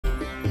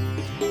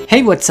Hey,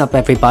 what's up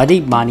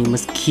everybody? My name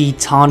is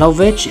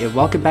Keatonovich and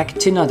welcome back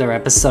to another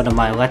episode of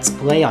my Let's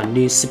Play on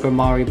New Super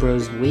Mario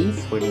Bros. Wii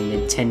for the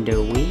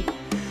Nintendo Wii.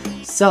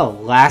 So,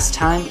 last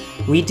time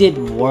we did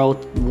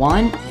World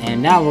 1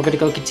 and now we're gonna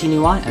go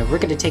continue on and we're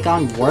gonna take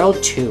on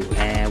World 2.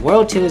 And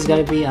World 2 is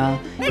gonna be,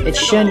 it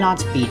should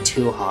not be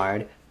too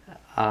hard.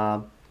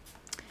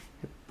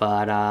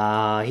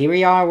 But here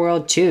we are,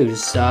 World 2.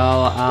 So,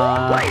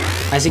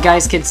 as you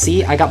guys can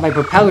see, I got my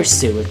propeller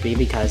suit with me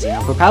because, you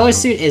know, propeller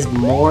suit is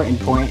more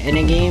important in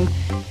a game.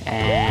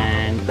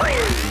 And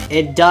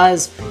it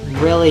does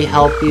really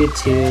help you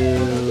to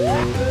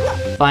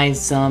find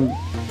some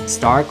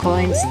star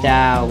coins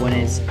that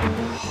when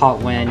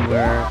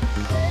we're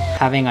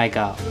having like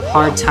a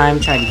hard time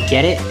trying to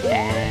get it.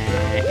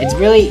 And it's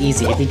really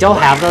easy. If you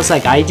don't have those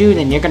like I do,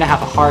 then you're gonna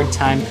have a hard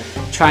time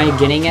trying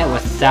getting it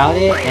without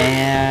it.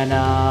 And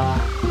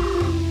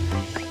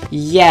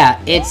yeah,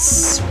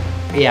 it's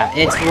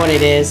what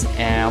it is,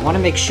 and I want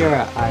to make sure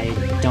I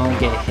don't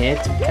get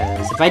hit,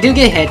 because if I do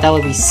get hit, that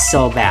would be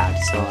so bad.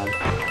 So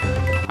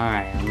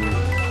alright,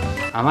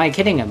 am I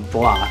hitting a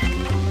block?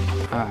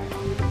 Alright,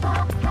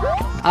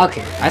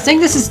 okay, I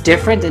think this is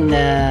different than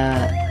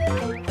the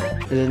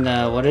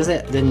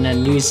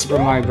new Super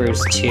Mario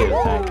Bros. 2.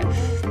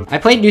 I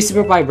played New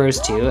Super Mario Bros.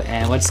 2,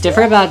 and what's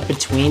different about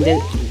between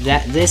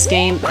this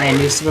game and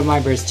New Super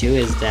Mario Bros. 2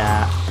 is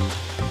that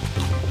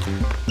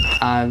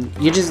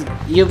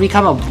you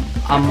become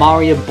a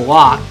Mario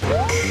block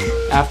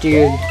after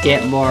you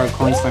get more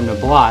coins from the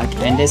block.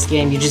 In this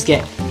game, you just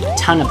get a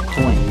ton of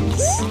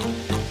coins,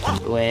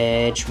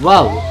 which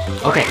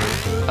okay,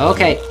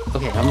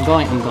 I'm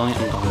going.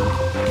 Okay,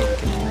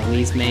 can I at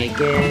least make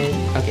it?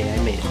 Okay, I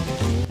made it.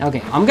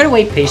 Okay, I'm gonna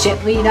wait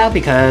patiently now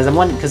because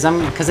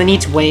I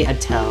need to wait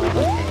until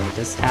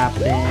this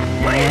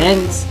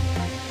happens.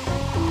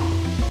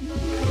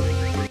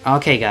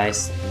 Okay,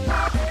 guys.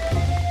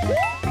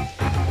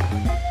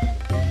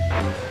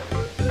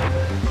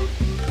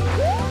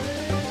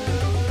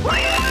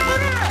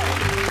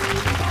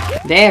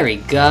 There we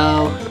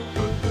go.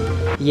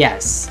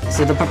 Yes.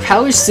 So the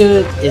propeller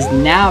suit is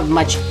now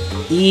much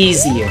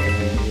easier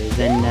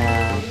than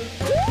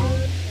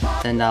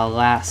the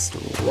last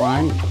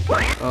one.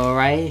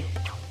 Alright.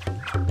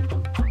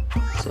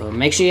 So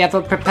make sure you have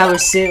a propeller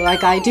suit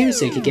like I do,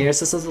 so you can get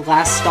yourself the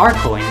last star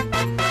coin.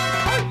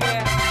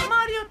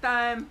 Mario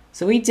time.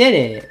 So we did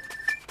it.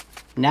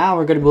 Now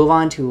we're gonna move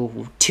on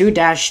to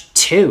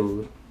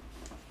 2-2.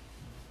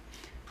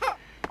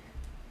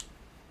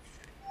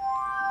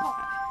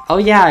 Oh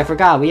yeah, I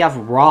forgot. We have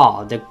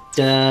Raw, the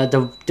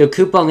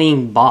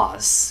Koopaling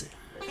boss.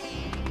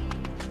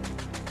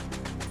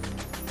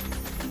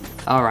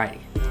 Alright,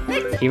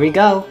 here we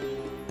go.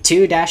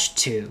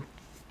 2-2.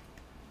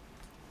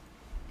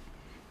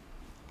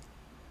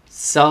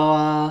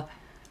 So,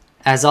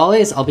 as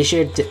always, I'll be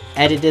sure to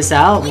edit this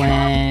out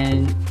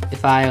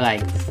if I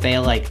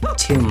fail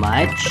too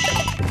much.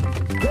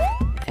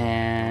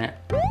 And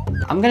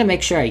I'm gonna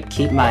make sure I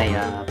keep my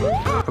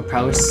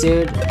propeller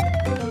suit,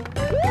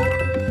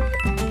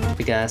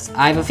 because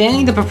I have a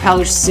feeling the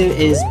propeller suit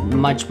is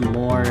much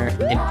more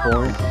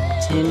important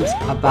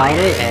about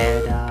it.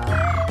 And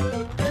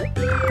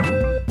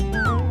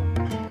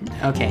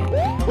okay,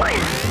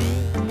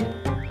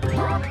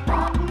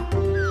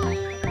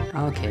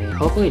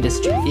 hopefully this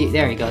tree,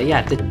 there we go.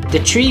 Yeah, the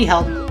tree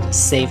helped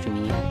save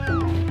me.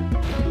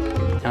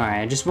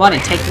 Alright, I just want to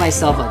take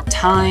myself a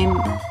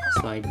time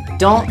so I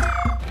don't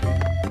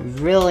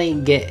really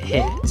get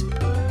hit.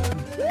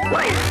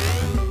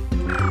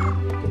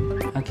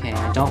 Okay,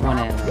 I don't want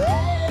to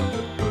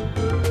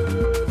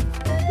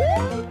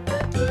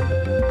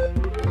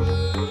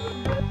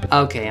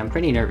okay, I'm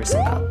pretty nervous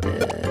about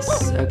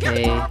this.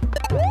 Okay,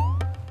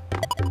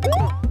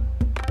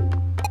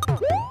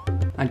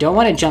 I don't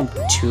want to jump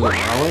too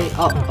early.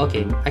 Oh,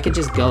 okay, I could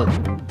just go.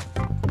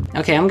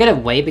 Okay, I'm gonna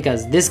wait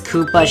because this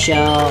Koopa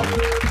shell.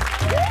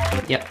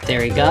 Yep,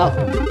 there we go.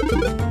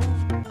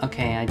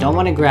 Okay, I don't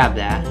want to grab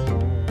that.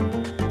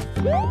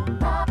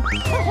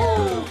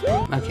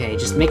 Okay,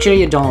 just make sure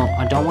you don't.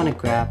 I don't want to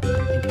grab.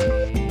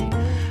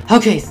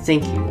 Okay,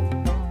 thank you.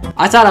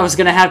 I thought I was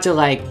gonna have to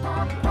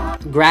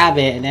grab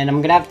it, and then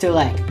I'm gonna have to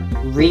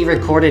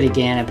re-record it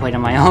again and play it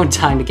on my own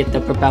time to get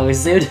the propeller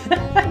suit.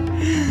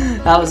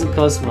 That was a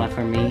close one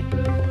for me.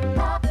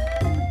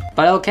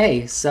 But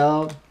okay,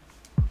 so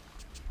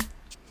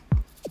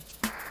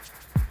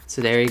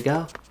there you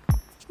go.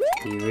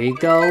 Here we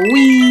go.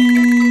 Whee!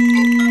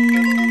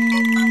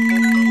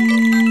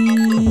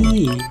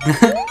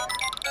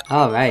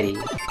 Alrighty.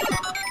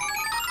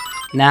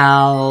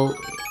 Now,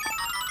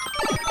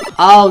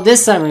 oh,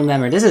 this time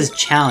remember, this is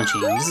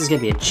challenging. This is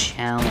gonna be a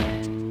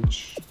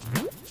challenge.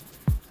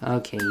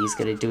 Okay, he's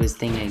gonna do his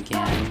thing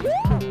again.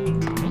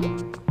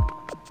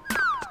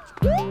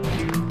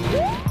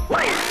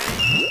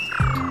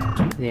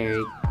 There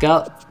you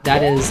go.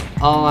 That is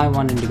all I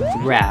wanted to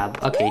grab.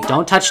 Okay,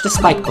 don't touch the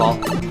spike ball.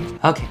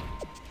 Okay.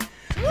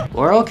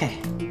 We're okay.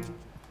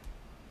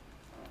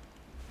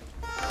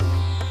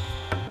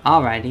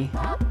 Alrighty.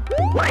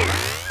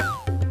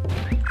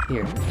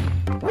 Here.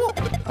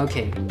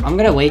 Okay, I'm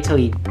gonna wait till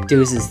he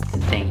does his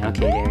thing.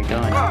 Okay, there we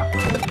go.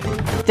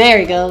 There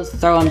he goes.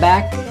 Throw him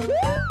back.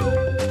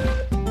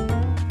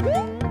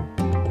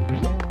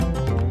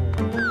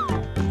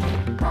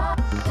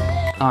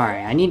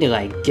 Alright, I need to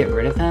like get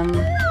rid of him.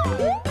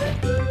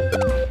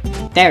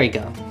 There we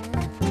go.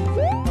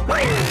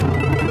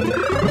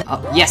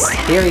 Oh, yes,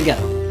 here we go.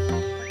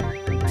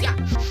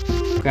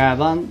 Grab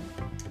him.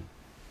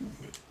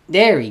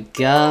 There we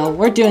go.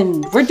 We're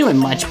doing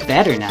much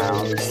better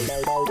now.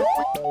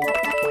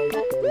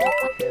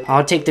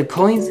 I'll take the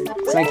coins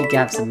so I can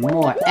grab some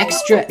more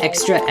extra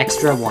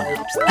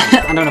 1-ups.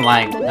 I don't know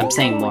why I'm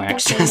saying more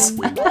extras.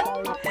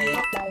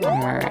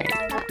 Alright.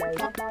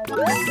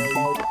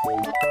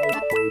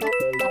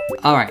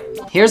 Alright,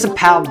 here's a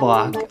POW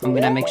block. I'm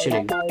gonna make sure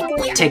to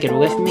take it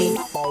with me.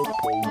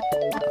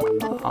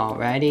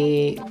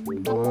 Alrighty.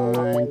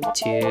 1,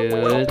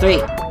 2,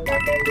 3.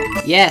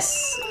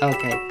 Yes!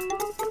 Okay.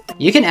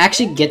 You can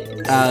actually get,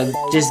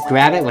 just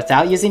grab it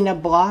without using the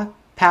block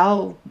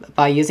POW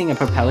by using a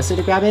propeller suit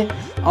to grab it.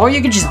 Or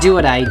you can just do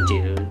what I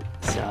do.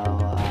 So,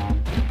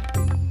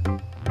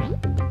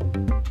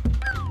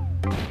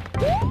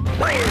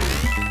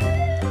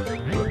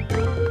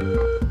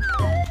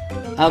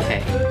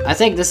 okay, I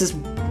think this is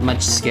much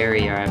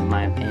scarier in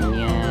my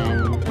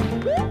opinion.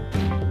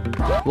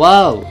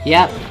 Whoa,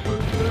 yep.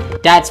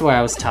 That's what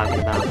I was talking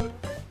about.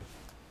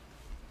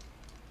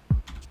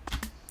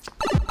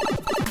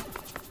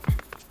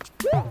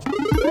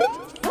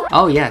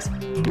 Oh yes,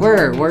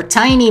 we're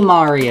Tiny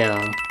Mario.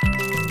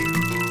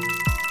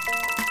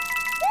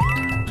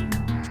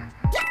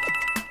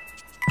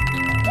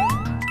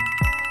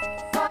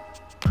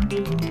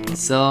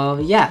 So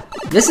yeah,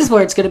 this is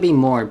where it's gonna be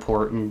more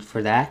important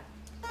for that.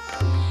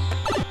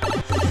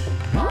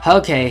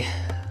 Okay.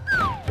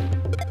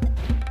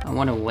 I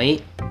wanna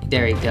wait.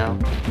 There you go.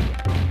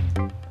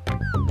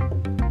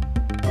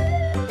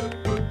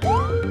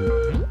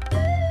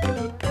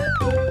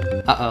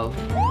 Uh-oh.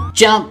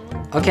 Jump!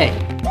 Okay.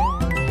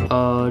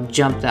 Oh,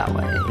 jump that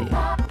way.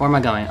 Where am I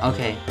going?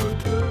 Okay.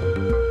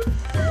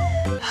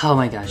 Oh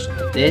my gosh.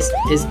 This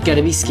is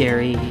gonna be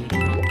scary.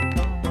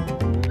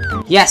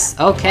 Yes!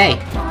 Okay.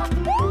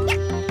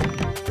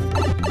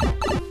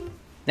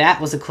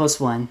 That was a close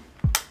one.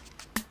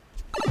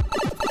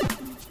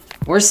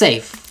 We're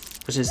safe.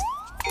 Which is...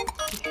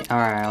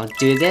 Alright, I'll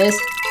do this.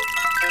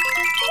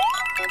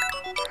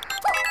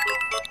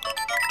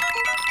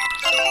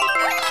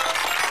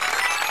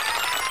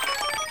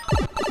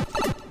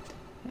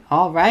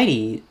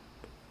 Alrighty.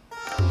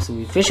 So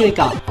we officially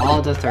got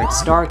all the 3rd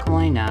star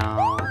coin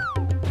now.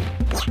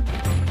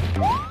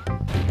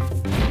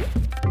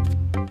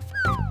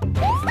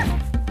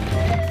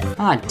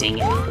 Aw, dang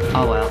it.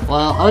 Oh well.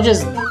 Well, I'll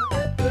just...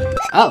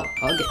 Oh,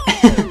 okay.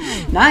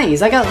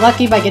 Nice! I got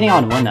lucky by getting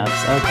on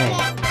 1-ups. Okay.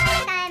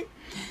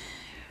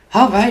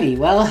 Alrighty,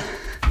 well,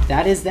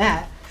 that is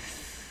that.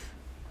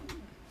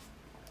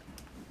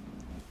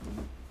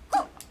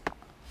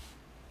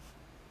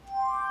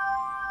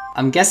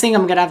 I'm guessing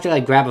I'm gonna have to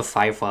like grab a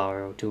fire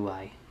flower, or do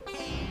I?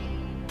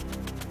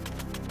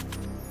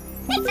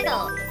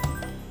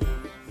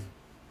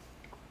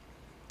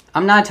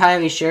 I'm not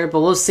entirely sure, but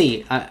we'll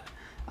see. I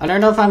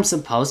don't know if I'm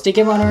supposed to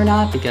get one or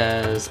not,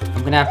 because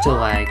I'm gonna have to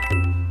like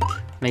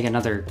make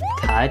another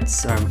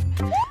cuts, or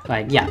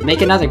like, yeah,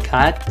 make another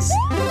cuts.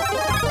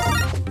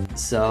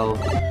 So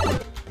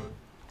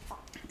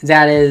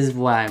that is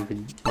what I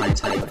would want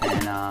to tell you.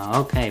 And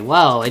okay,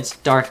 well, it's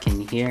dark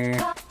in here.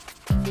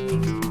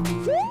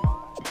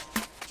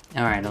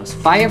 Alright, those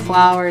fire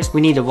flowers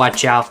we need to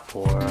watch out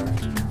for.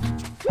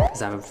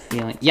 Because I have a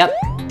feeling... Yep,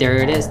 there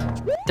it is.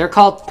 They're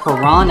called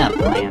piranha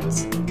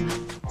plants.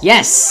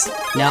 Yes!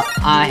 No,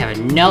 I have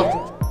a...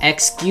 Nope.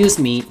 Excuse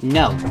me,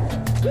 no.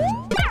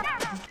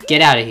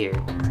 Get out of here.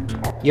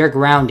 You're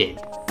grounded.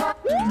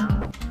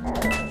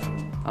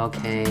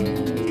 Okay.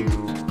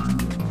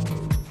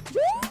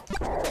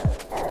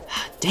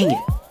 Dang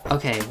it.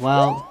 Okay,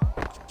 well...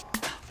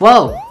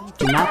 Whoa!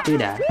 Do not do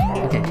that.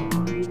 Okay.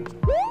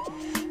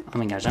 Oh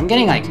my gosh, I'm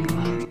getting like...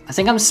 I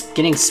think I'm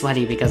getting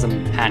sweaty because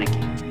I'm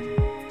panicking.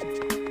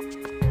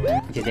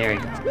 Okay, there we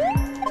go.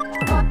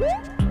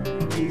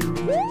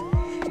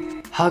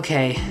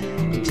 Okay,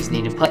 we just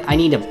need to play... I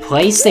need to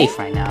play safe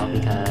right now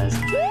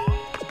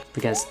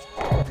because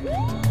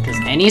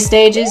any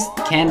stages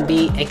can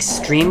be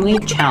extremely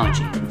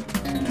challenging.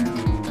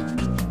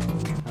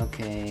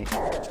 Okay.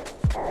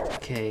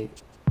 Okay.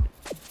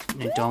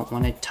 I don't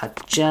want to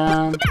touch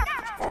them.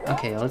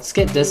 Okay, let's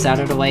get this out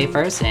of the way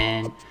first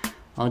and...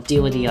 I'll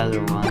deal with the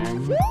other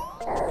one.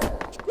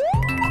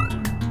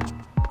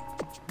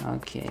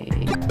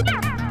 Okay.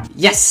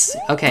 Yes!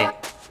 Okay.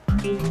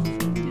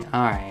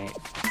 Alright.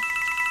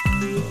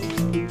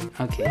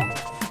 Okay.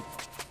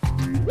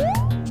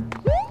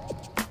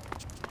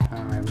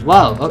 Alright.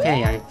 Whoa!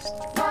 Okay,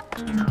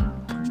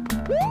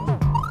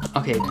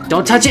 okay,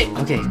 don't touch it!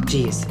 Okay,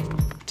 jeez.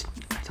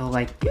 I don't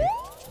like it.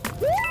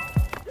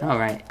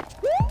 Alright.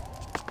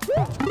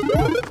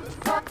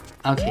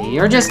 Okay,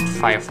 you're just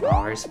fire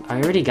flowers.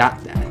 I already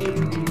got that.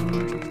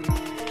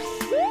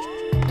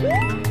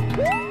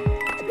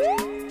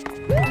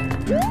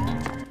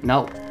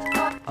 Nope.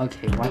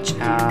 Okay, watch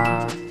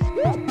out.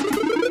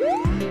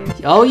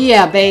 Oh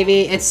yeah,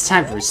 baby! It's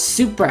time for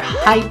Super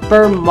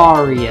Hyper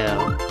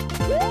Mario!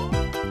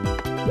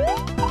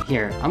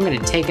 Here, I'm gonna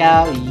take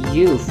out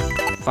you,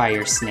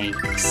 fire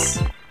snakes.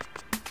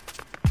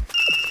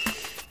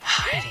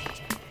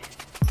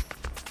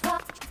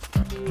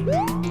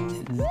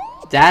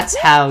 That's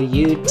how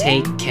you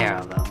take care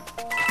of them.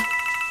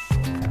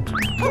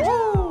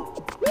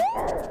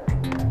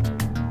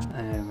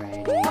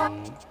 Alrighty.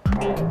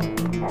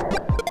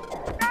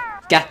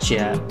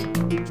 Gotcha.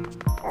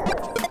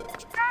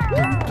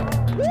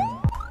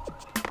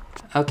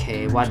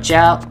 Okay, watch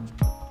out.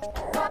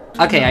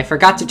 Okay, I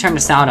forgot to turn the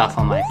sound off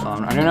on my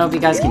phone. I don't know if you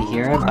guys can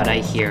hear it, but I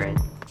hear it.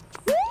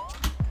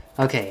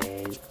 Okay.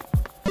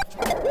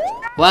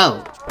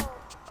 Whoa!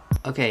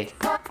 Okay.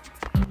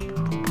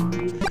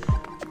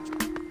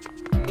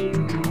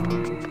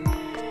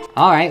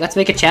 Alright, let's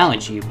make a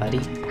challenge, you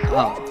buddy.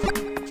 Oh.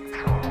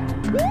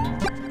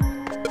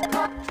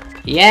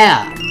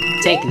 Yeah!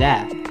 Take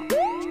that.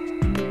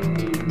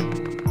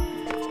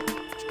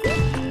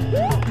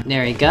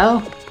 There we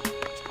go.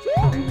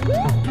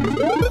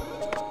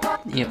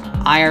 Yep,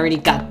 I already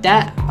got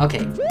that.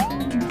 Okay.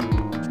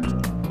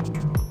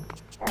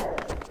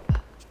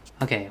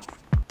 Okay.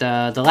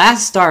 The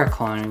last star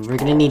coin we're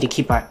gonna need to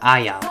keep our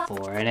eye out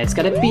for, and it's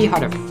gonna be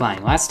hard to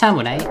find. Last time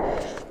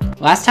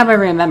I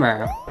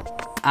remember,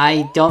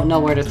 I don't know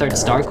where the third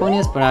star coin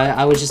is, but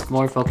I was just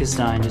more focused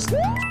on just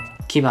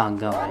keep on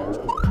going.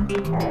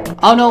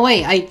 Oh no,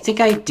 wait, I think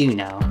I do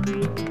know.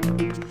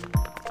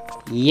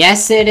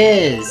 Yes, it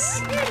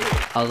is!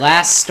 A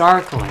last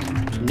star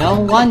coin. No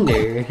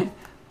wonder.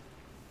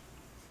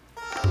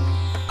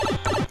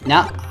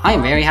 Now, I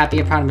am very happy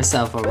and proud of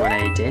myself for what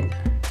I did.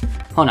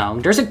 Hold on,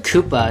 there's a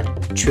Koopa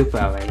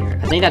Troopa right here.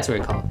 I think that's what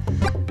it's called.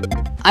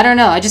 I don't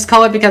know, I just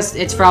call it because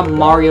it's from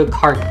Mario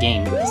Kart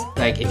games.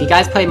 Like, if you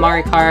guys play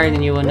Mario Kart,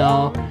 then you will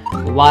know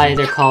why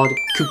they're called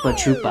Koopa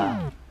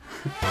Troopa.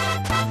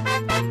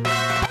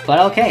 But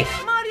okay.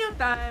 Mario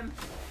time.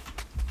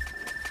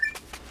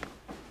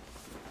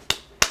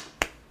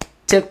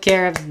 Took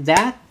care of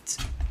that.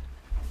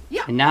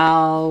 Yeah. And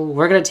now,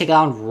 we're gonna take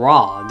on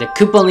Raw, the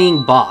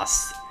Koopaline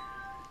boss.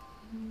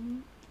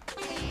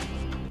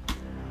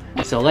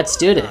 So let's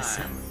do this.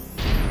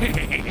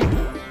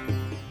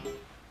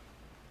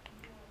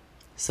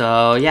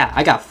 So yeah,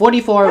 I got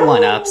 44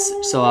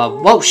 1-ups. So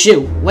whoa,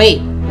 shoot, wait.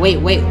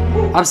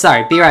 I'm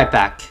sorry, be right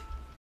back.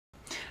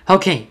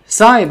 Okay,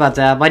 sorry about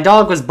that. My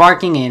dog was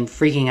barking and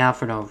freaking out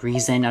for no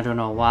reason. I don't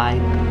know why,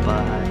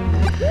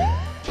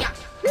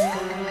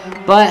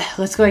 but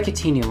let's go and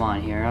continue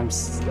on here. I'm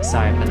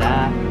sorry for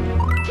that.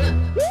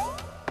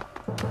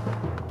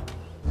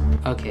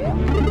 Okay.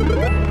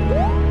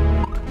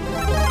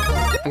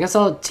 I guess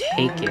I'll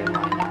take it,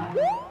 why not?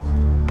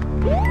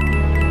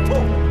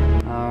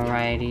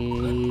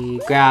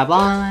 Alrighty, grab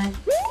on.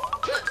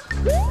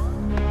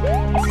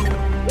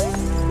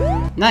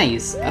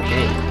 Nice,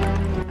 okay.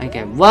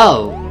 Okay,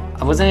 whoa!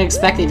 I wasn't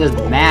expecting this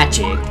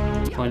magic.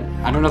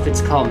 I don't know if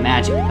it's called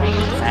magic, but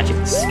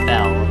magic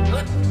spell.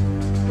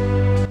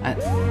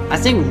 I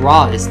think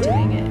Raw is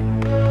doing it.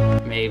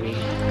 Maybe.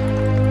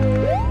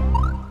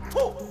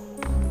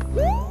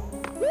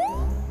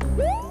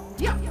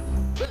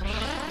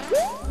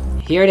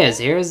 Here it is.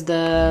 Here's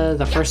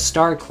the first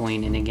star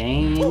coin in the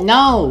game.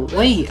 No,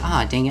 wait.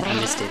 Ah, dang it, I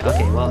missed it.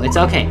 Okay, well, it's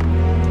okay.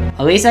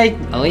 At least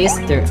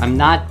I'm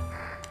not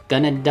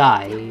gonna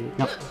die.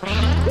 No,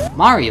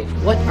 Mario,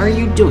 what are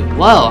you doing?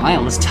 Whoa, I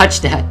almost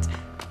touched that.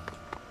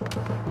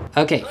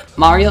 Okay,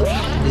 Mario,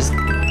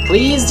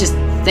 please,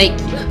 thank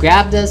you.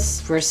 Grab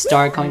this first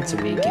star coin so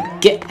we can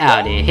get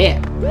out of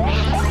here.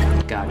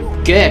 Gotta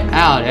get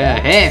out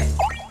of here.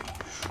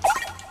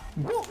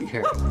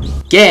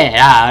 Get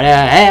out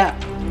of here.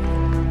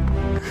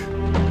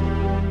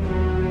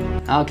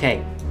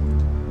 Okay,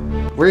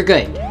 we're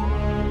good.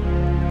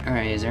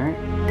 Alright, is there?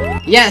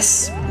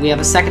 Yes! We have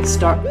a second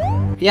star.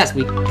 Yes,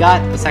 we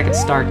got a second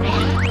star coin.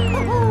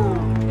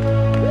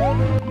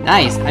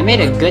 Nice, I made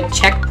a good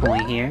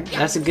checkpoint here.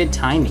 That's a good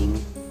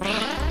timing.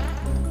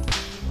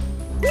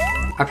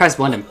 I pressed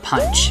 1 and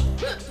punch.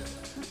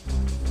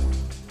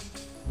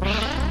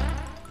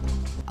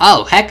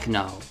 Oh, heck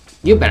no.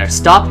 You better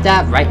stop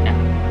that right now.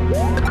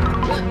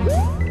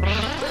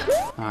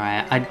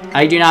 Alright,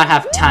 I do not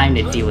have time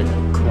to deal with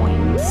the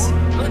coins.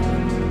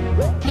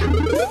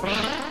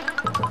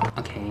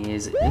 Okay,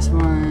 is it this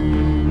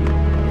one?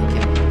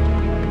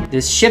 Okay.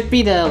 This should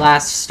be the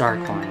last star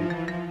coin.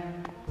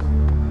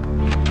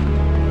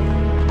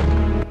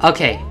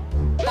 Okay.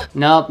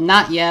 Nope,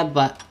 not yet,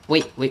 but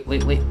wait.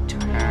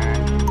 Turn.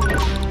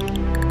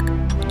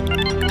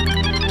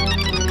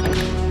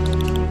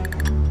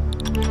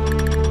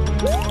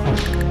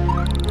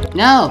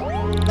 No!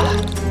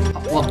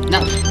 Well,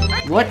 no.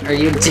 What are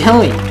you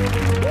doing?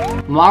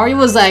 Mario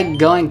was like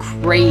going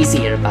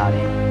crazy about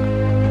it.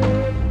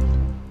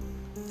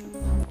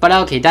 But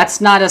okay,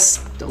 that's not a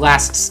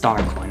last star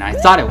coin. I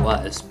thought it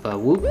was, but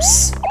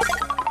whoops.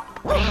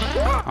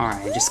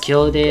 Alright, just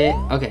killed it.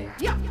 Okay.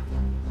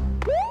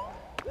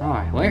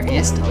 Alright, where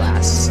is the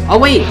last? Oh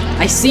wait,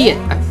 I see it!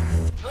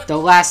 The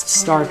last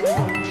star.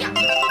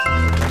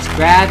 Let's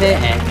grab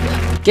it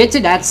and get to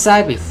that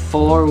side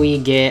before we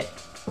get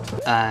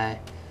hurt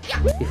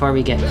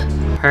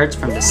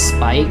from the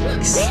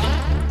spikes.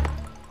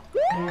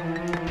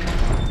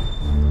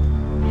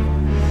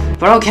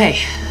 But okay,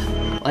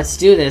 let's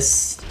do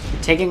this.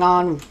 We're taking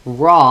on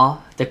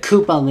Raw, the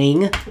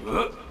Koopaling.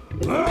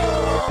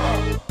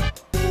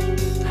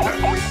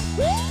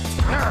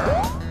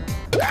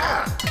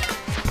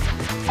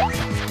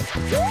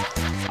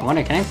 I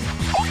wonder, can I?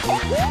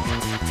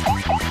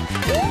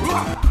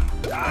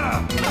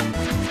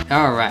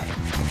 Alright,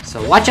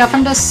 so watch out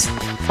from the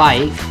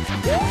spike.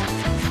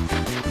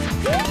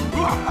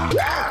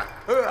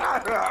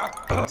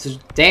 So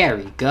there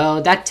we go,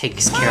 that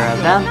takes care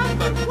of them.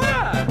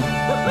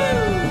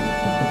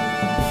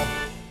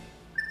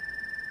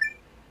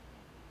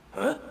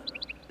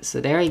 So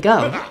there we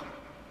go.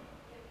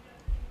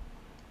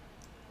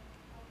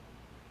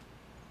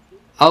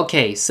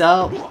 Okay,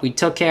 so we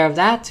took care of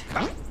that.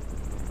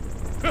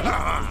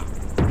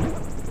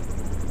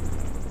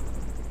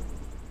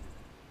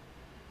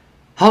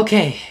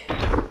 Okay.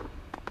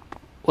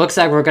 Looks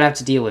like we're gonna have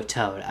to deal with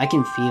Toad. I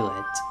can feel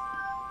it.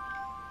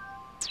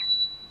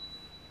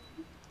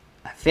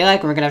 I feel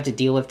like we're gonna have to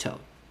deal with Toad.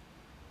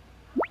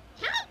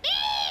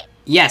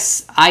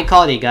 Yes, I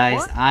called it,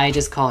 guys. I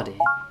just called it.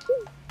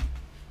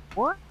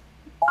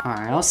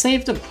 Alright, I'll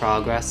save the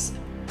progress.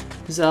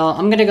 So,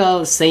 I'm gonna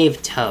go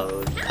save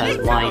Toad, because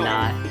why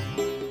not?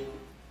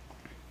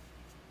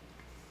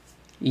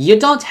 You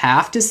don't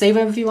have to save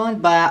him if you want,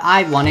 but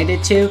I wanted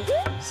it to.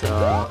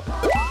 So,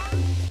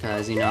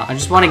 because, you know, I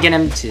just want to get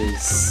him to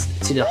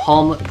the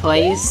home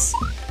place.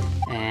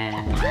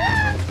 And...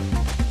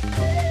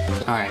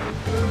 Alright.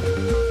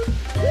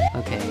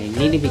 Okay,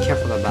 need to be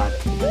careful about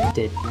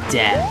the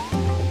death.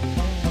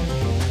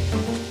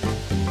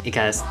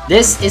 Because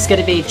this is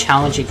gonna be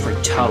challenging for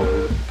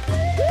Toad.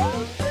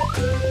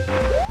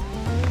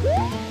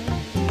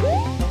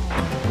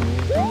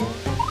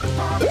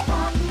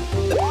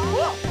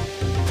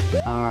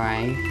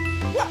 Alright.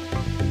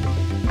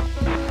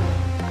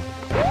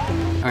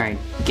 Alright,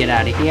 get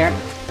out of here.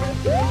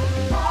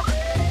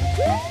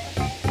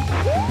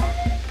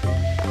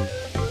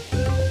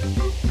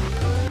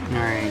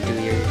 Alright, do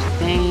your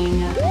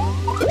thing.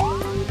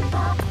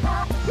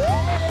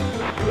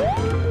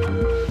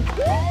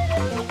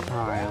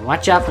 Alright,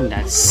 watch out from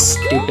that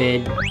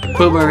stupid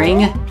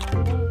boomerang.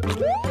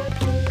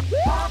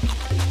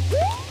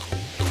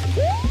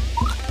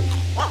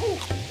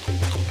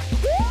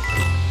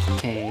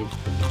 Okay,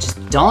 just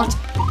don't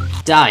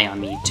die on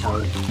me,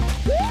 Toad.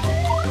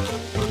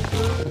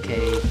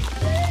 Okay,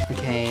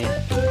 okay.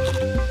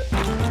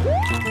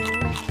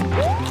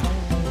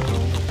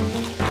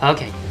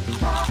 Okay.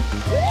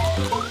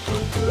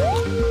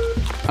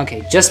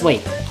 Okay, just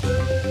wait.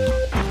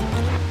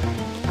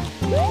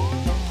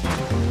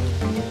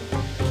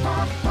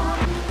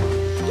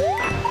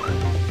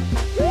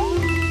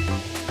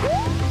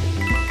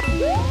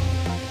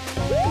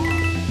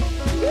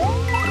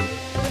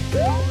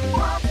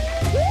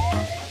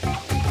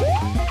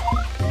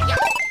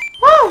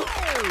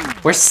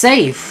 We're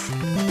safe!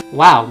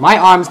 Wow, my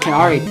arms can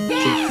already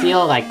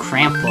feel like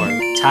cramped or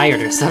tired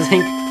or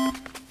something.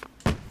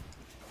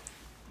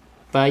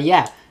 But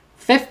yeah,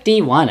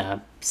 51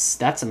 ups.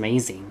 That's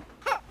amazing.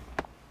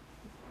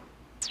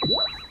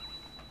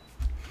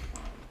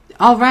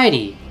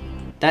 Alrighty.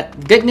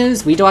 That good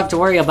news, we don't have to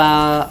worry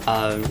about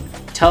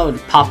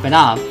Toad popping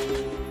up.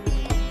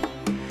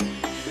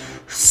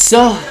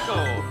 So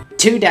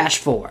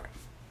 2-4.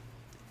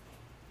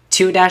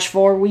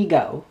 2-4 we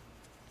go.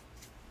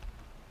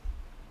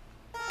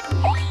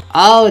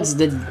 Oh, it's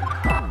the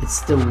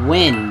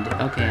wind.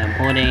 Okay, I'm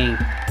holding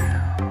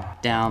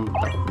down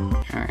button.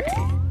 Alright.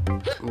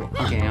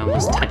 Okay, I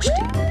almost touched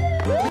it.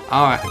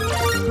 Alright.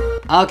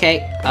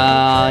 Okay,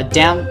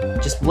 down.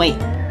 Just wait.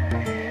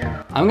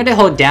 I'm gonna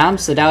hold down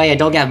so that way I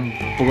don't get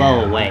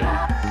blown away.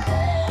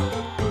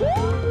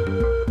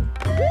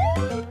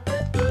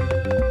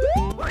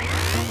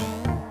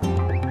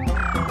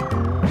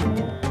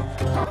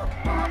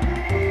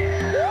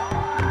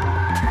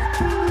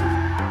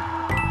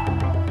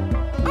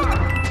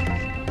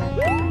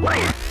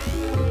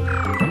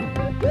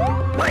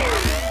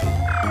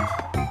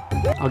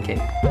 Okay.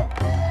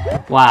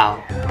 Wow.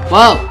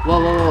 Whoa!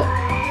 Whoa, whoa, whoa.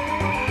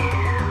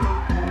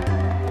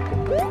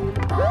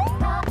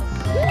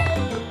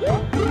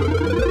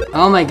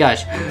 Oh my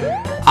gosh.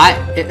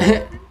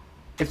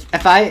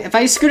 If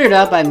I screwed it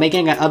up by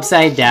making it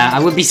upside down, I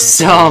would be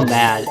so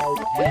mad.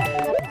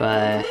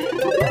 But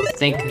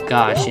thank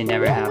gosh it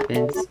never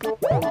happens.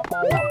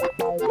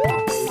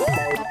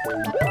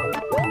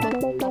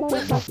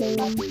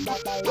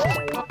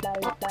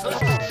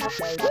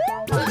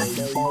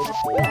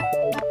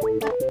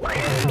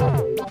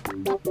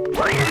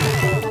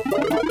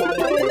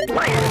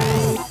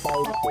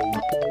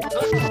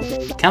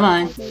 Come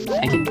on,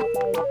 I can.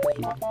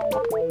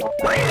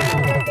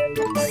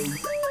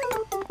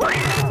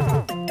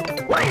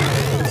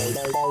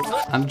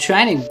 I'm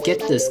trying to get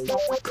this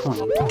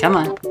coin. Come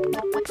on.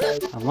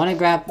 I want to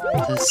grab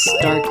the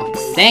star coin.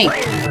 Thank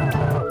you.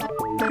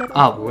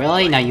 Oh,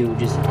 really? Now you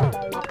just...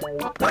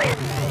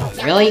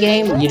 Really,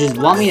 game? You just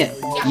want me to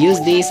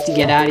use these to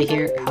get out of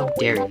here? How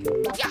dare you?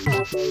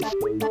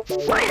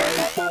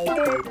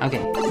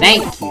 Okay,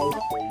 thank you.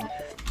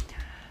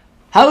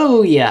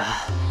 Oh, yeah.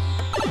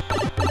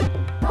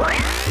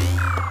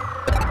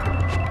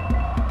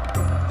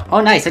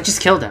 Oh, nice. I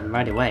just killed him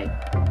right away.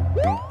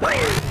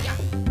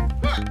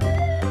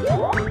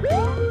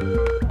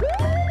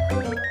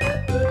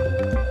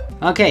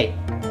 Okay.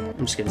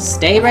 I'm just gonna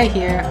stay right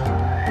here.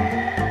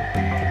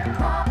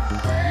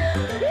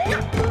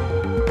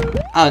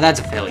 Oh, that's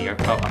a failure.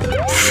 Oh.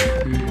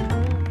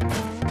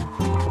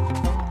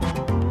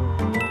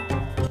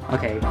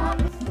 Okay.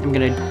 I'm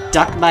gonna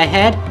duck my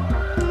head.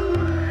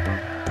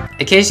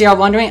 In case y'all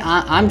wondering,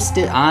 I'm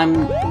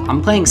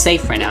playing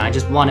safe right now. I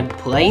just want to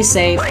play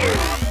safe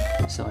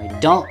so I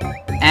don't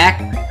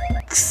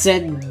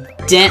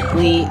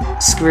accidentally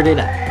screw it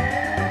up.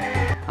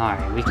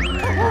 Alright,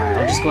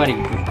 I'll just go ahead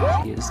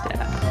and use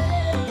that.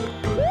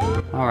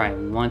 Alright,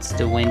 once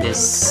the wind is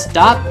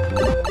stopped,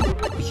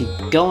 we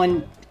can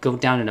go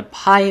down in a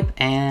pipe,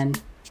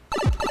 and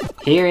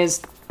here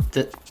is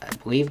the, I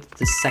believe,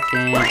 the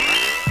second...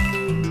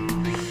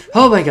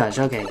 Oh my gosh,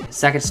 okay,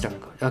 second star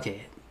code,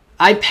 okay.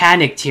 I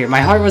panicked here.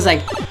 My heart was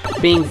like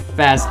being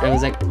fast. I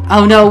was like,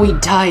 oh no, we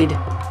died.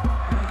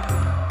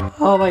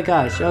 Oh my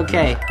gosh,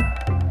 okay.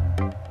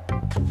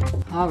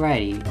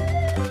 Alrighty.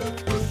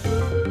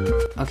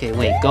 Okay,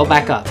 wait, go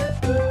back up.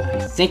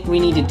 I think we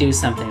need to do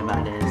something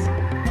about this.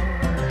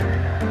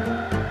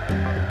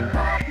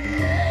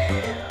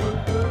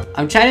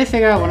 I'm trying to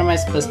figure out what am I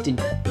supposed to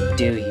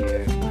do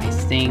here. I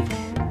think...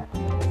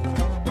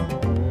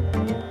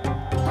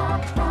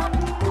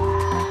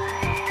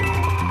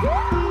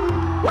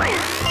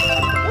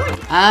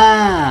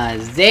 Ah,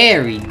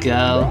 there we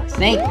go.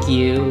 Thank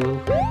you.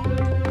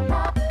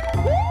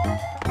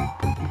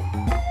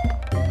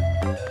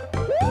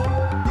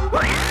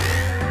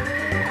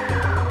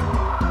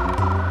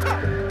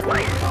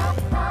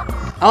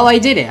 Oh, I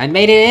did it. I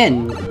made it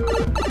in.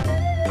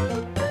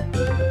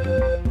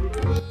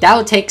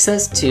 That takes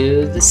us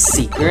to the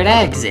secret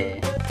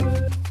exit.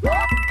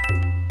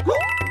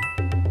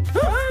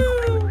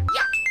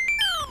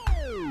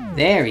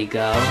 There we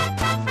go.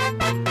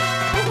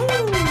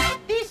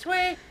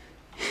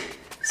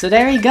 So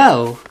there you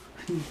go.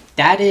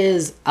 That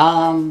is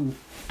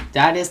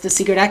the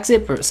secret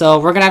exit. So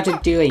we're gonna have to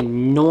do a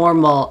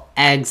normal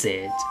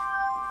exit.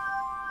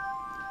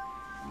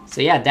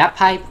 So yeah, that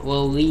pipe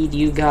will lead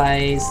you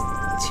guys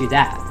to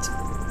that.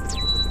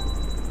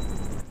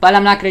 But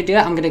I'm not gonna do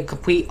it. I'm gonna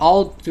complete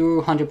all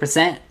through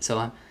 100%.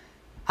 So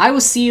I will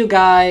see you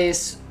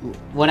guys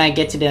when I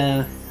get to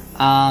the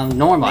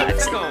normal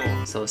exit.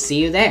 So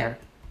see you there.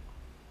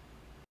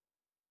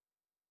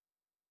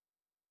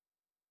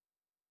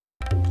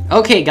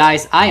 Okay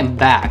guys, I am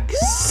back.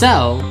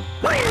 So...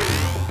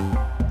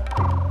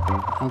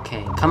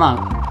 Okay, come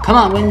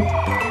on, wind.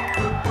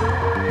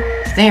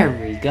 There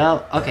we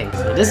go. Okay,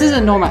 so this is a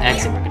normal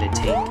exit we're gonna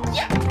take.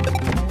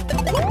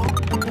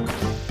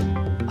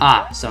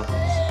 Ah, so close.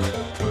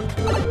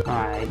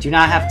 Alright, I do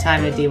not have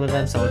time to deal with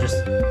them, so I'll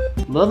just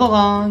move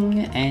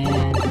along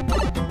and...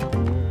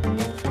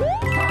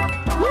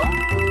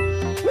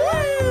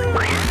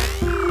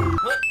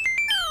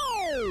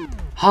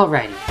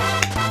 Alrighty.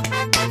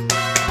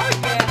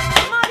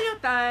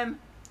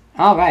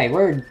 Alright,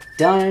 we're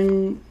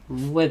done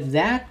with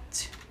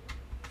that.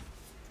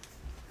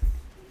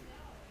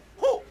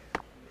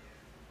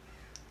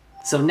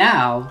 So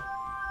now,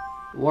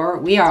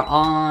 we are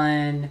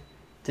on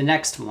the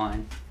next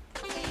one.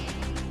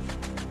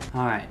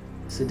 Alright,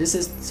 so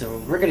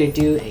we're gonna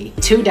do a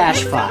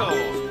 2-5.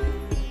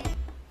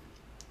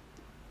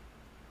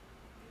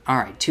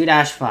 Alright,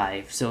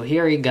 2-5, so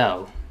here we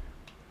go.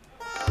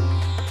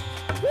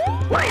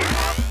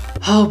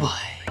 Oh boy.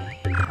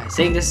 I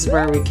think this is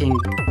where we can,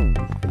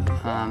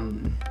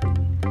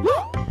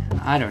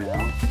 I don't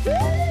know.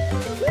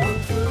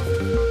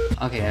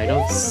 Okay, I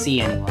don't see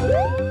anyone.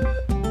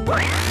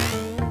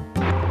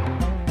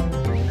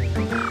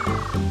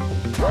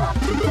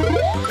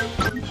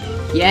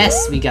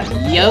 Yes, we got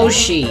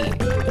Yoshi!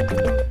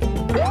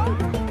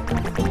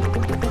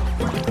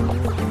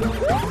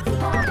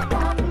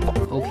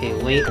 Okay,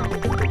 wait.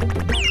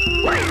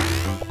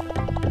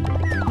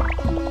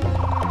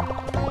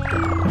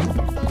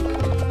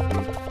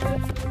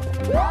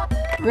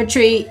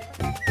 Retreat!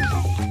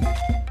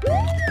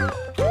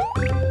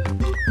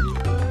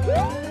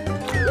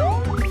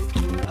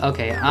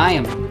 Okay,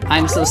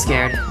 I'm so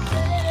scared.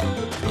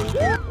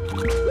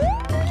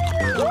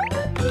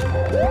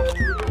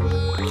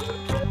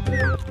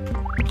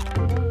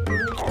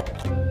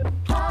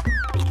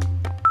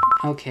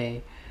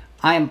 Okay,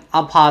 I'm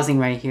pausing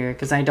right here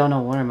because I don't know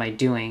what am I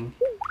doing.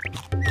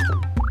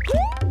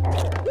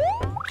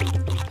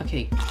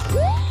 Okay,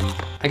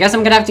 I guess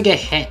I'm gonna have to get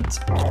hit.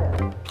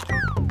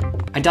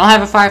 I don't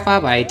have a firefly,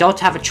 but I don't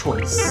have a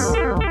choice.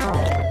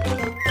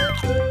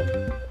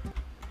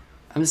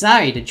 I'm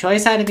sorry, the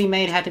choice had to be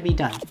made, had to be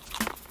done.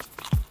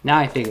 Now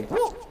I figure.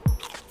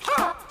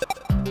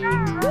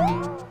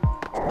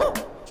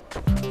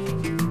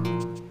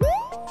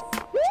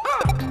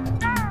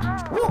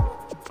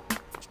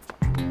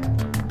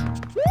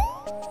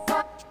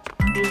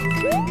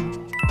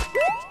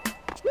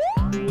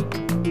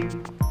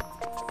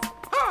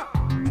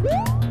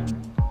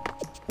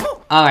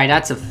 Alright,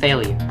 that's a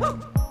failure.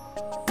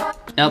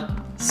 Nope.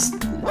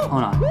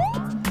 Hold on.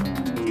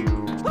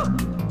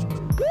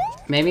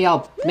 Maybe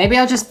I'll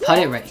just put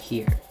it right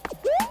here.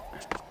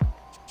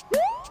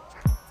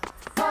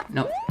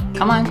 Nope.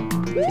 Come on.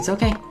 It's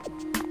okay.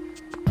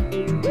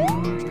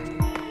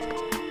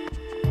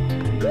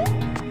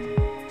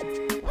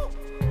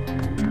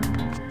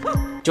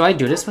 Do I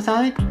do this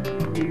without it?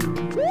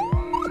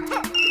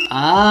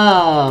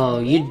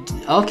 Oh,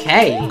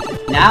 okay.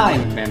 Now I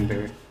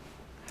remember.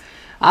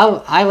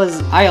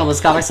 I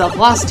almost got myself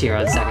lost here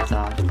on second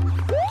thought.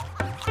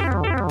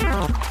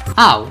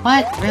 Oh,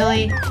 what?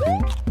 Really?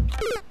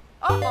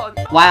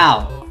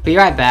 Wow. Be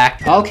right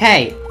back.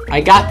 Okay,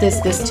 I got this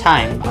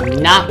time.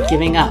 I'm not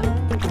giving up.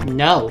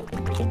 No.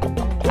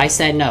 I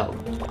said no.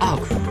 Oh,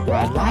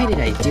 crud. Why did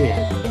I do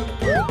that?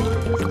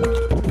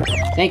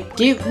 Thank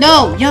you.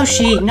 No,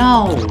 Yoshi,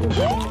 no.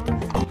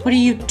 What are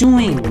you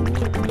doing?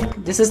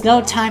 This is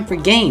no time for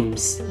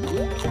games.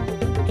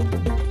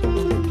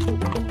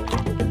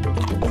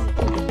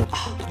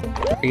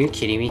 Are you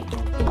kidding me?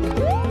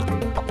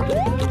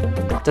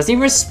 Does he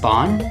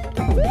respawn?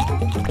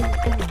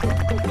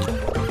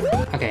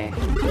 Okay.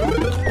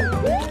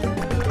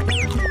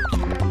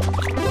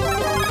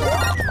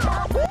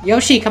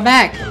 Yoshi, come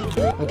back!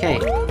 Okay.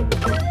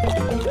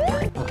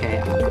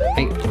 Okay,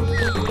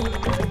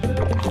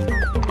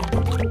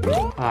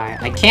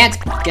 Alright, I can't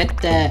get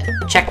the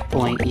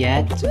checkpoint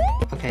yet.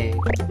 Okay,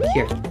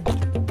 here.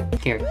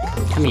 Here,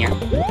 come here.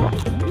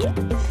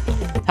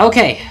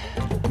 Okay,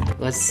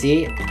 let's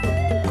see.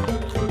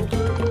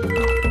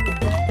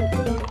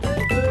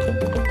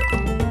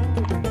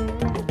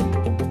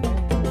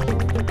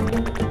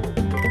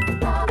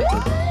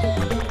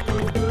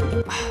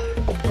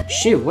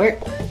 Shoot, where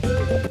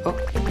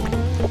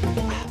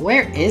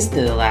is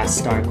the last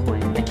star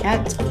coin? I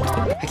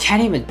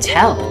can't even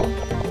tell.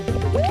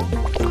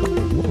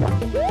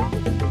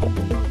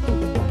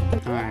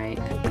 Alright.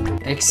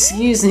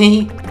 Excuse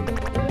me.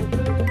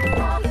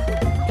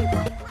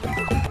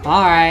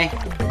 Alright.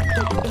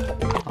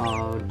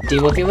 I'll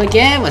deal with you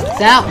again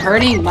without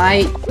hurting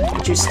my...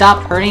 Would you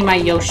stop hurting my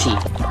Yoshi?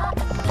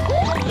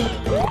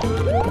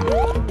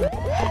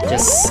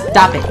 Just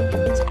stop it.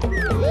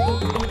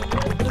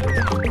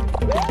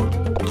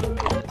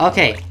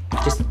 Okay,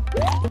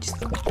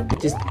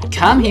 just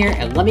come here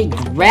and let me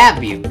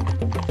grab you.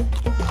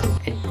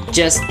 And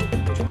just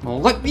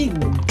let me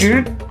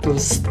get the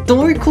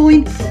star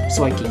coin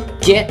so I can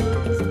get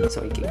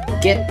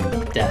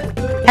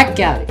the heck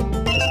out of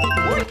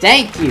it.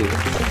 Thank you.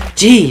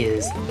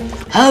 Jeez.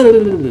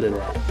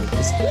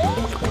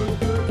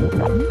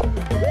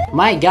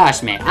 My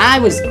gosh, man, I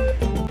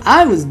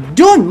was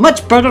doing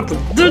much better, but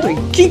then I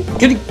keep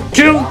getting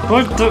killed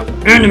by the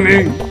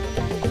enemy.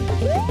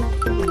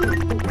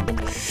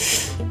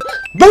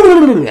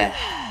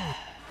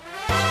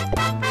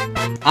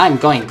 I'm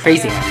going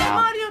crazy right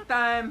now. Mario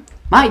time.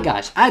 My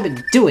gosh, I've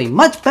been doing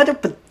much better,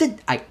 but then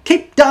I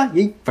keep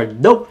dying for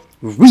no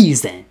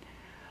reason.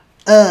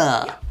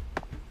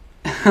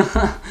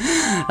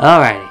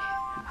 Alrighty,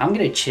 I'm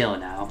gonna chill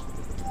now.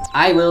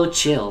 I will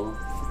chill.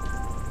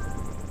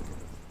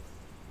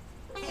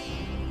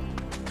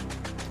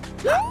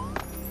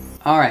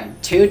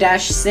 Alright,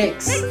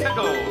 2-6.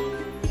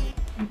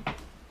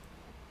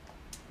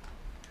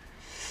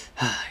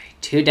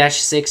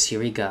 2-6, here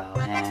we go,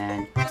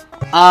 and...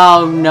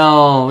 Oh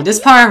no, this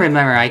part I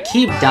remember, I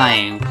keep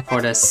dying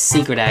for the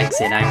secret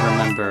exit, I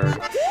remember.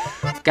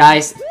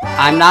 Guys,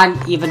 I'm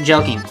not even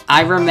joking,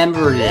 I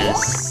remember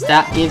this.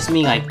 That gives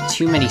me, like,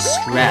 too many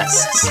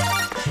stress.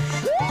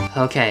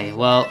 Okay,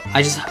 well,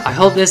 I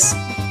hope this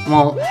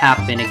won't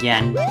happen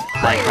again,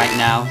 like, right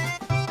now.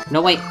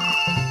 No, wait,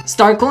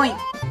 star coin!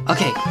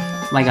 Okay,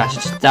 oh my gosh,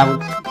 that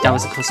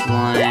was a close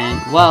one.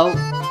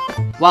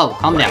 Whoa,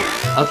 calm down,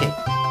 okay.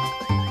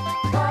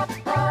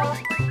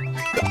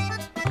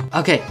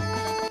 Okay.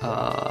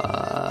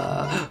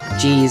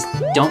 Jeez,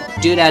 don't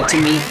do that to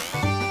me.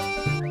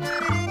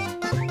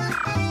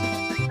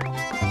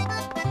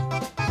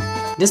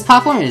 This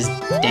popcorn is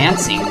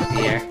dancing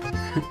here.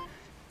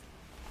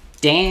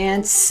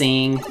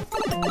 Dancing.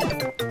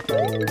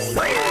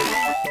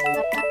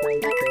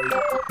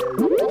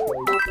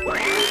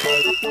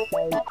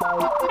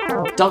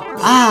 Don't.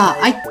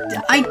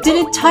 I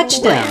didn't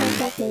touch them.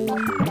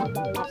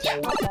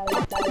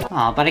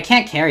 Aw, but I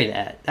can't carry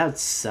that. That would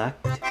suck.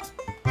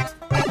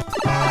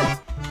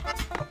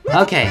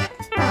 Okay.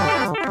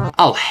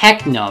 Oh,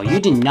 heck no, you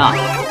did not.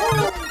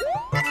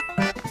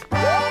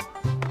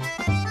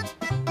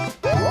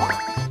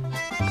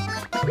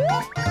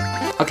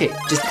 Okay,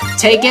 just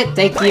take it,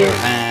 thank you.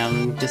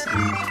 Just...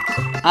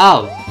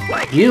 Oh,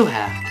 you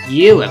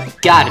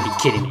have got to be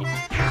kidding me.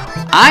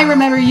 I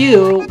remember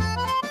you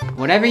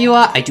Whatever you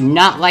are, I do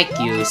not like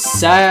you,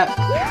 sir.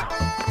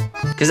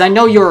 Because I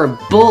know you're a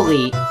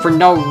bully for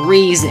no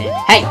reason.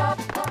 Hey!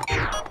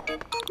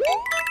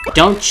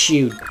 Don't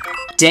you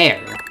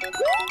dare.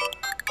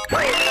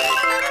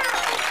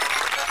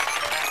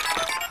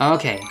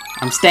 Okay,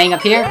 I'm staying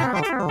up here.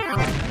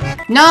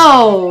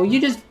 No! You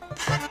just...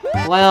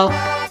 Well,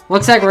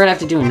 looks like we're gonna have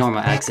to do a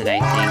normal exit, I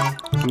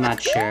think. I'm not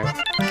sure.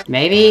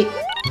 Maybe?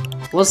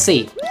 We'll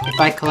see. If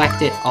I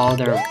collected all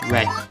the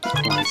red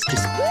ones.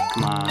 Just,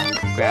 come on,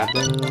 grab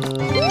those.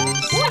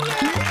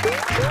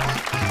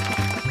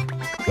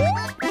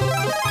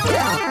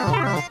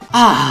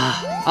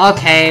 Ah,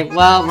 okay,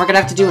 well, we're gonna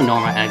have to do a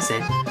normal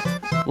exit.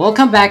 We'll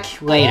come back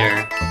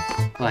later.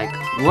 Like,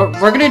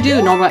 we're gonna do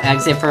a normal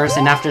exit first,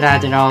 and after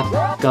that, then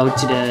I'll go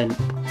to the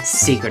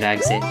secret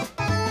exit.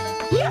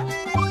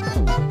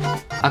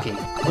 Okay,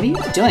 what are you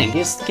doing?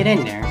 Just get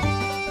in there.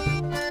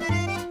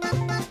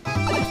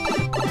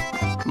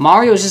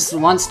 Mario just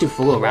wants to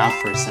fool around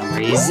for some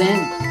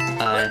reason.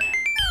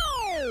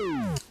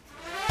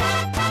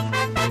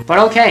 But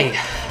okay.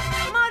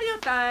 Mario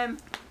time.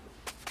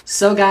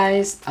 So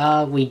guys,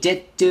 we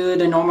did do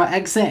the normal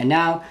exit, and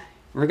now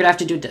we're gonna have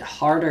to do the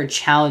harder,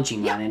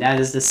 challenging one, and that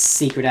is the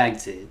secret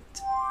exit.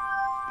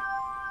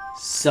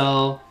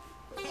 So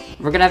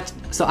we're gonna have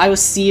to, so I will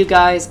see you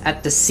guys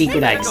at the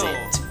secret exit.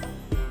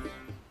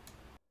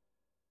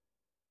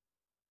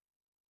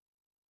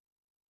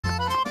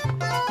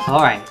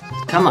 Alright,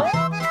 come on.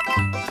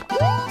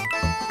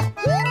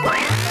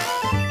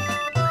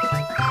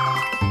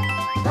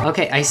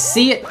 Okay, I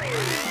see it.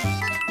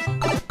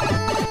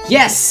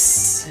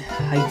 Yes!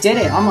 I did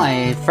it on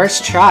my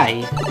first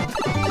try.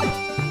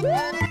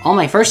 On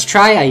my first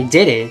try, I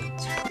did it.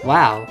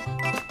 Wow.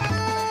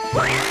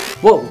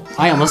 Whoa,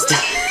 I almost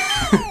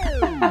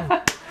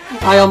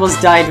I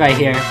almost died right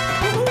here.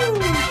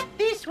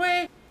 This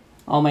way.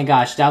 Oh my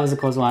gosh, that was a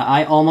close one.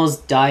 I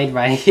almost died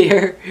right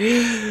here.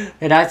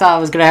 And I thought I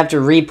was gonna have to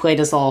replay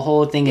this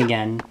whole thing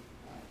again.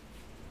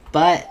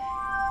 But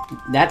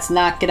that's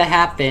not gonna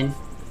happen.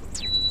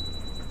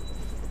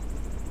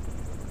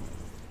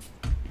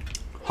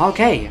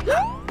 Okay.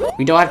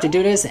 We don't have to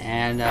do this,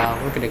 and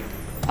we're gonna...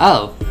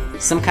 Oh,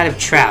 some kind of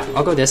trap.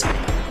 I'll go this way.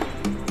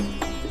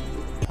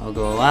 I'll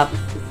go up.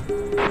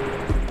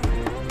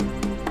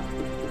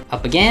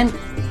 Up again.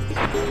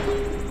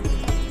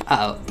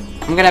 Uh-oh.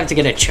 I'm gonna have to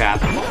get a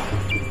trap.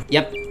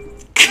 Yep.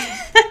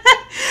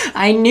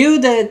 I knew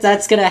that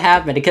that's gonna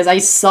happen because I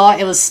saw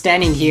it was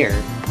standing here.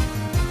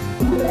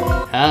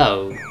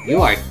 Oh,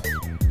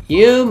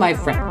 you, my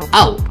friend.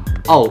 Oh,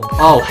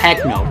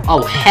 heck no.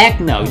 Oh, heck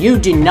no. You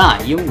do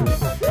not.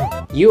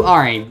 You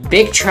are in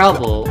big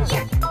trouble.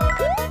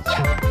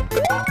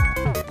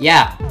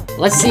 Yeah,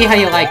 let's see how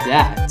you like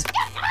that.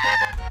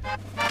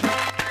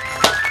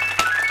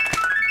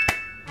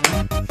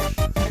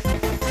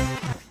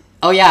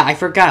 Oh yeah, I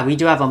forgot, we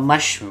do have a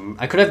mushroom.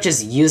 I could have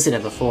just used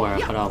it before,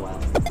 but oh well.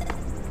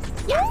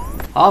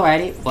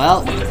 Alrighty,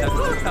 well,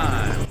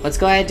 let's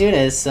go ahead and do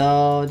this.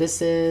 So,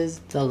 this is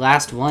the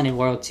last one in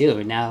World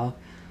 2. Now,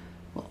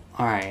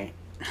 alright.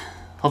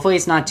 Hopefully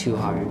it's not too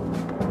hard.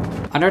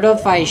 I don't know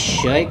if I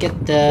should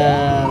get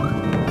the...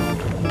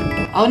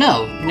 Oh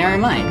no, never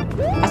mind.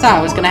 I thought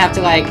I was gonna have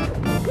to like...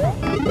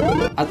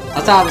 I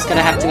thought I was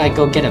gonna have to like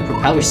go get a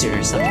propeller suit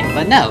or something,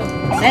 but no.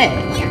 Hey,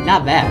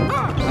 not bad.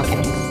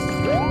 Okay.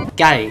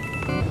 Got it.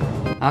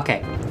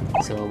 Okay.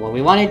 So what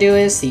we want to do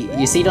is,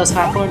 you see those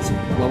platforms?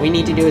 What we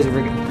need to do is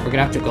we're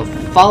gonna have to go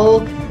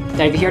follow.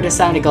 Then if you hear the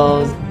sound, it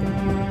goes...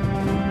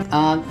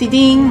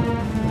 ding!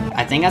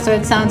 I think that's what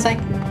it sounds like.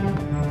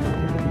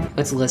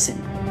 Let's listen.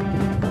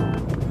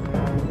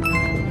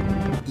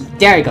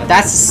 There you go,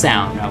 that's the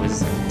sound I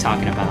was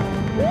talking about.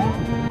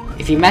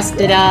 If you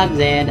messed it up,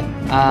 then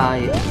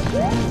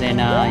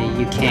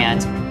you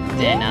can't.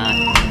 Then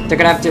they're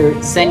gonna have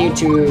to send you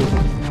to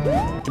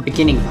the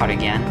beginning part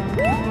again.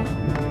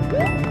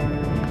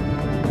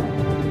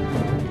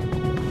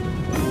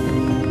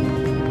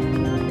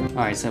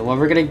 Alright, so what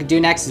we're gonna do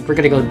next is we're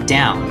gonna go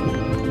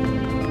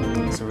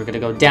down. So we're gonna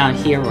go down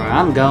here where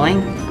I'm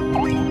going.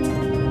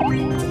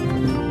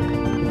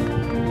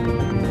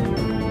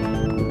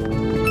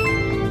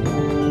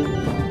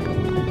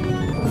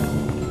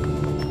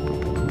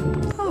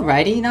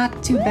 Alrighty,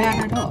 not too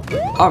bad at all.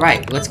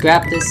 Alright, let's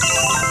grab this.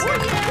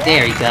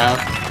 There you go.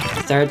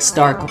 Third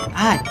star.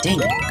 Ah,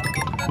 dang it.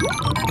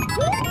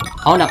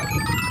 Oh no.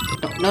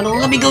 No,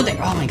 let me go there.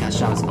 Oh my gosh,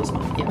 that was a close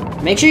one. Yeah.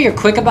 Make sure you're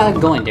quick about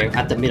going there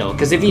at the middle,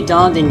 because if you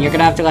don't, then you're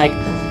gonna have to like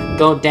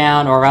go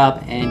down or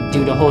up and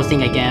do the whole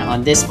thing again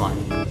on this one.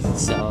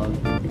 So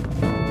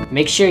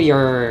make sure you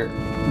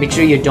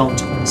don't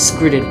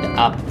screw it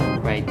up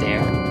right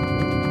there.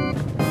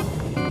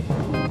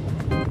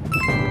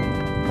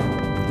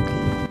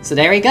 So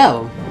there we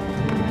go.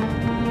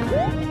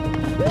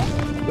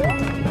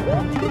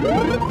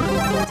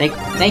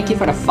 Thank you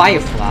for the fire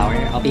flower.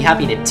 I'll be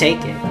happy to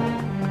take it.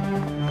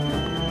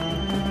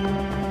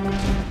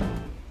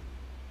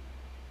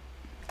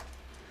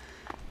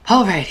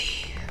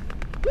 Alrighty.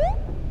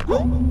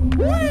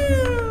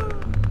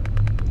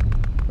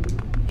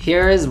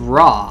 Here is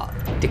Raw.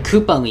 the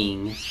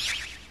Koopaling.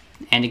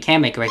 And the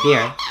Kamek right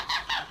here.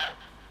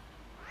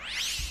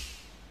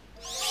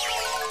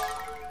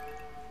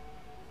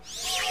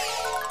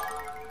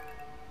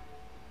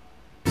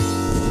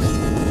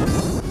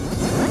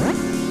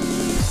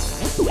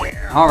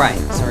 Alright,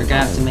 so we're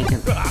gonna have to make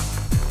it...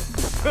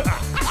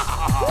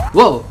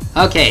 Whoa!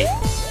 Okay.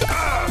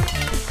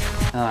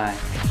 Alright.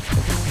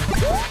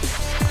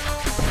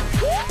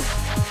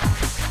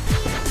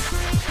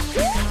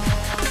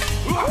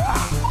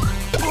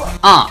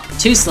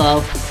 Too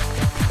slow.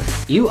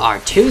 You are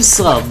too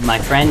slow, my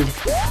friend.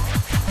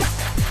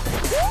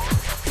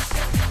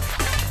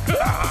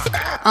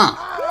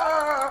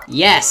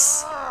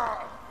 Yes!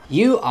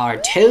 You are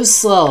too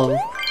slow.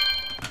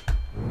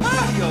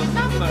 Mario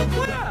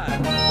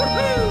 #1!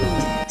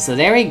 Woohoo! So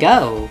there we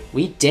go.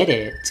 We did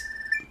it.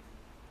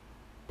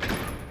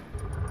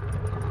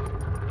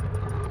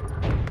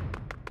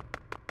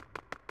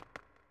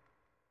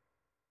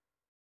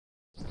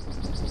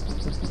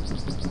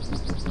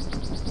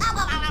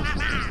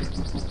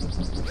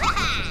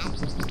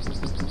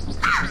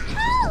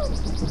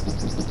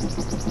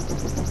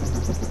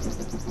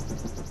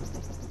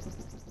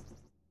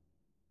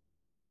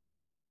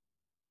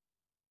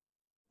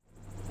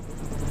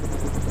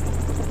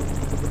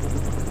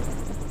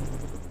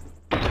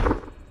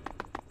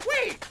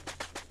 Wait!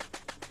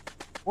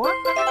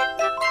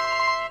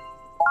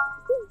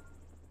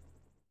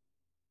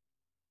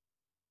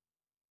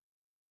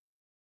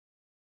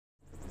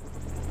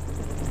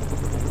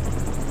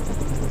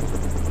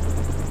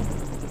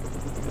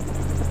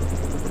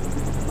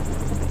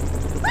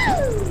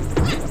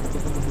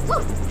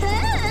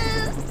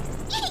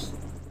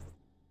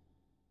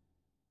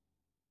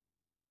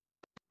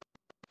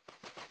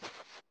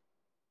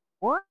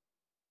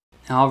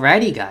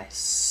 Alrighty guys,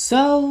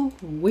 so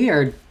we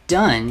are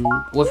done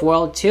with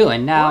World 2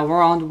 and now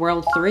we're on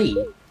World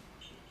 3.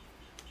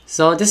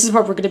 So this is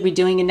what we're going to be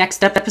doing in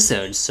next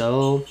episode,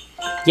 so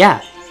yeah.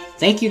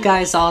 Thank you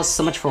guys all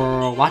so much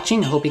for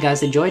watching, hope you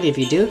guys enjoyed. If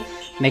you do,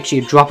 make sure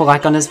you drop a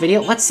like on this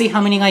video. Let's see how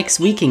many likes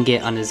we can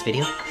get on this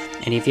video.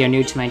 And if you're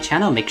new to my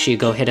channel, make sure you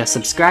go hit a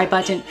subscribe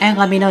button and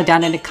let me know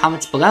down in the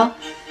comments below.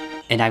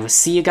 And I will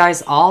see you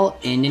guys all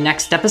in the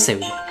next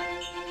episode.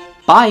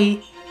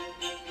 Bye!